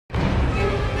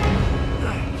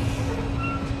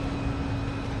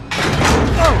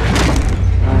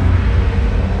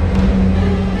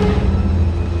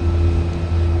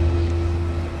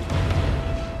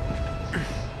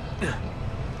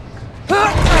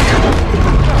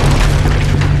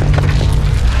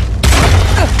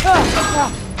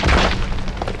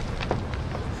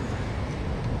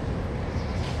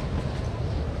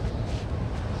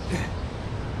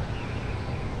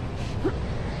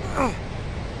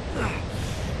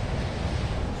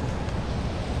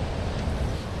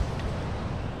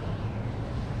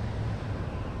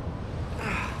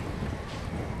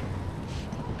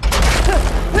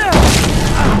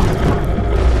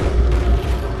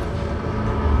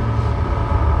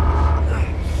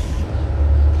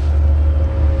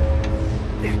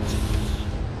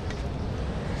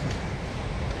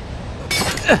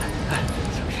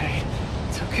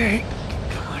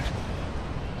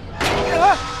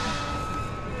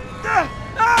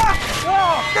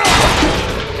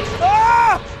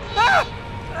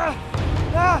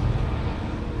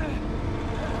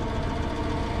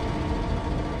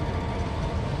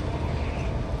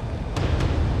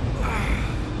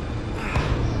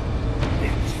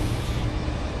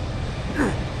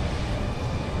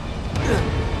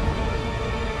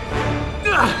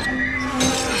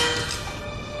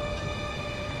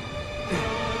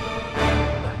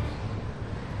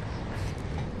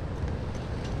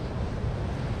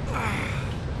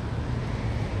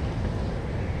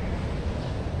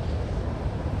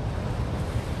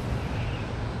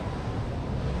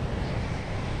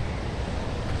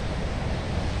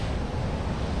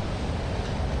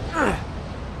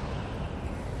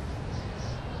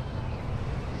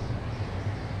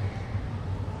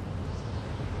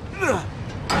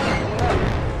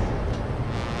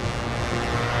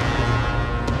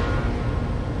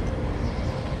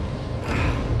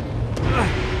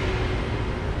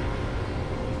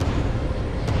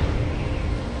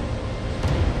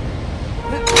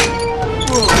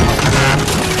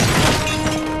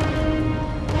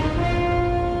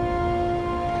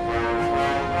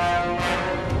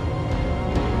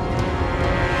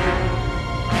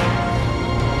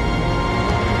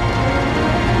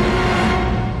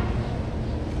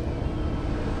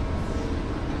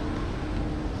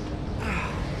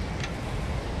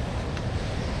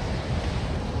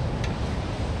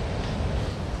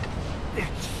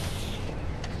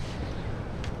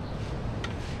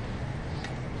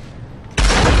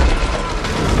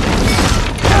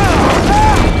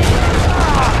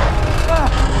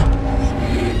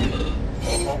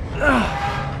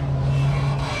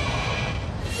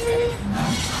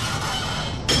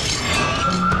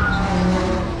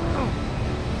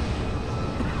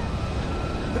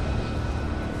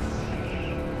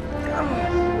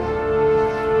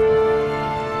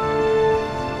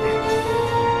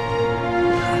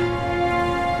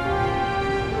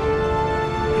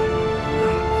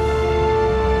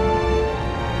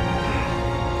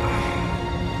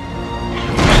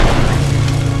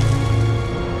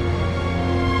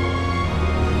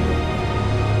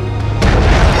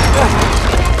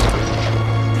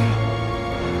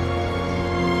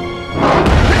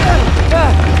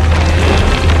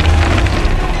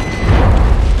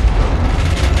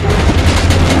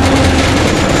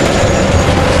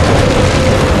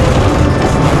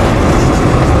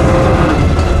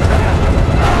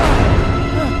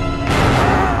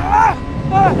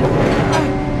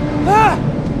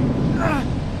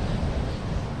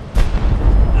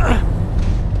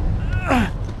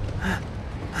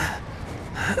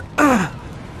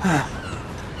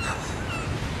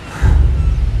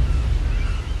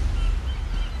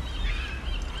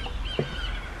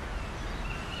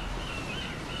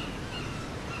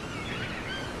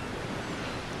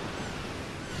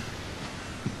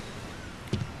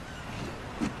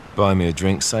Buy me a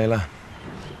drink, sailor.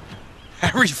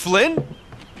 Harry Flynn?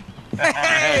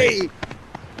 Hey!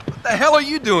 What the hell are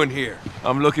you doing here?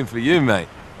 I'm looking for you, mate.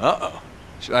 Uh-oh.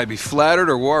 Should I be flattered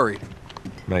or worried?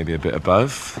 Maybe a bit of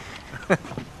both.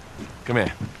 Come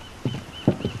here.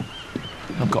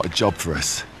 I've got a job for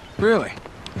us. Really?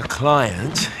 The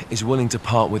client is willing to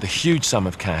part with a huge sum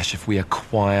of cash if we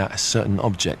acquire a certain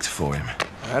object for him.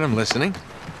 All right, I'm listening.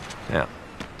 Now,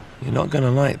 you're not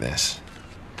gonna like this.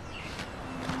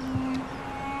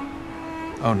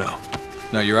 Oh, no.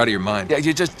 No, you're out of your mind. Yeah,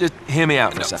 you just hear me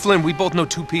out for a second. Flynn, we both know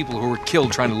two people who were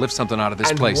killed trying to lift something out of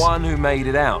this place. And one who made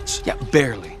it out. Yeah,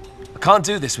 barely. I can't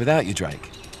do this without you,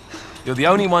 Drake. You're the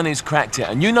only one who's cracked it,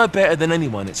 and you know better than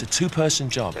anyone it's a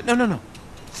two-person job. No.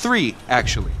 3,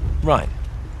 actually. Right.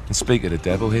 And speak of the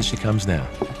devil, here she comes now.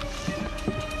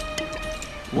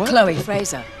 What? Chloe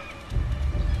Fraser.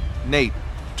 Nate.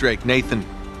 Drake. Nathan.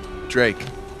 Drake.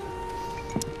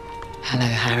 Hello,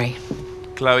 Harry.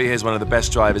 Chloe here's one of the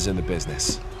best drivers in the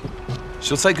business.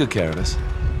 She'll take good care of us.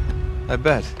 I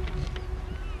bet.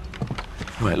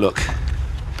 Right, look.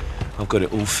 I've got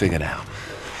it all figured out.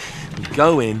 We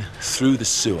go in through the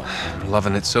sewer.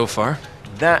 Loving it so far.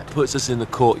 That puts us in the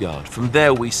courtyard. From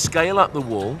there, we scale up the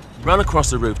wall, run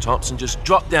across the rooftops, and just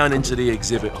drop down into the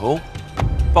exhibit hall.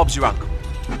 Bob's your uncle.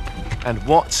 And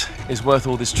what is worth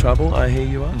all this trouble, I hear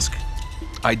you ask?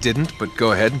 I didn't, but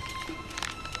go ahead.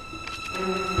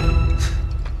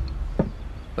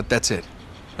 But that's it.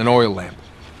 An oil lamp.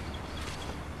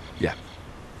 Yeah.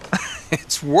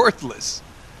 It's worthless.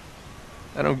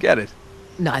 I don't get it.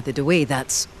 Neither do we.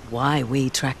 That's why we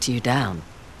tracked you down.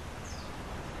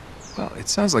 Well, it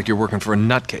sounds like you're working for a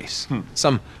nutcase.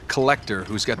 Some collector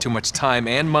who's got too much time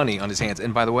and money on his hands.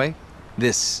 And by the way,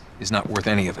 this is not worth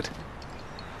any of it.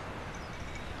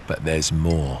 But there's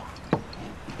more.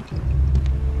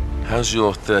 How's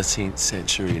your 13th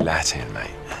century Latin, mate?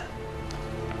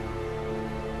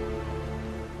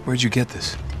 Where'd you get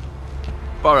this?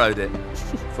 Borrowed it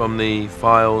from the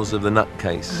files of the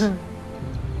nutcase.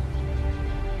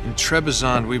 In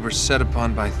Trebizond, we were set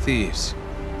upon by thieves.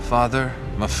 Father,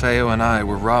 Maffeo, and I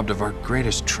were robbed of our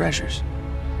greatest treasures.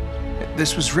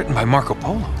 This was written by Marco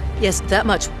Polo. Yes, that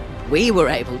much we were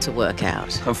able to work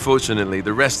out. Unfortunately,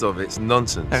 the rest of it's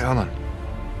nonsense. Hey, hold on.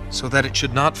 So that it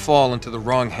should not fall into the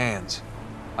wrong hands,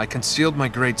 I concealed my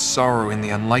great sorrow in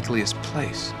the unlikeliest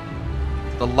place.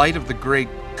 The light of the great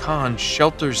Khan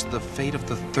shelters the fate of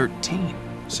the 13.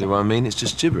 See what I mean? It's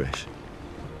just gibberish.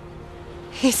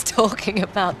 He's talking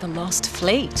about the lost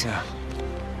fleet. Yeah.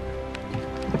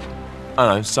 I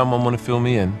don't know, someone want to fill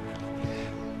me in?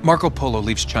 Marco Polo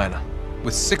leaves China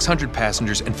with 600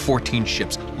 passengers and 14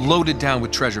 ships loaded down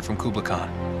with treasure from Kublai Khan.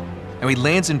 And he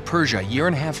lands in Persia a year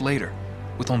and a half later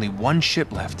with only 1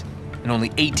 ship left and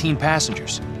only 18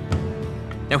 passengers.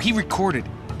 Now, he recorded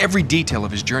every detail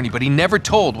of his journey, but he never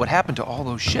told what happened to all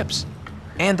those ships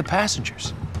and the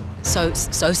passengers. So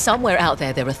somewhere out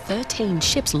there are 13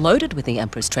 ships loaded with the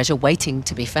Emperor's treasure waiting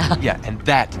to be found. Yeah, and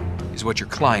that is what your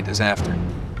client is after.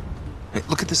 Hey,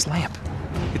 look at this lamp.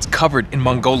 It's covered in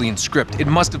Mongolian script. It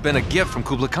must have been a gift from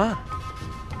Kublai Khan.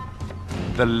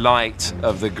 The light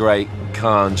of the great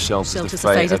Khan shelters the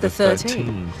fate of the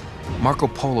 13. Marco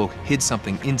Polo hid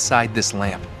something inside this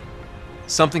lamp.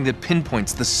 Something that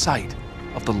pinpoints the site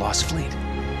of the lost fleet.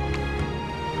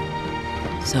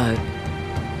 So,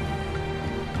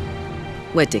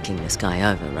 we're dicking this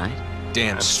guy over, right?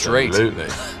 Damn straight. Absolutely.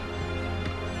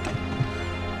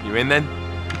 You in then?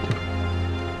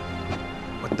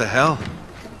 What the hell?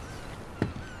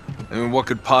 I mean, what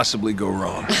could possibly go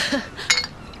wrong?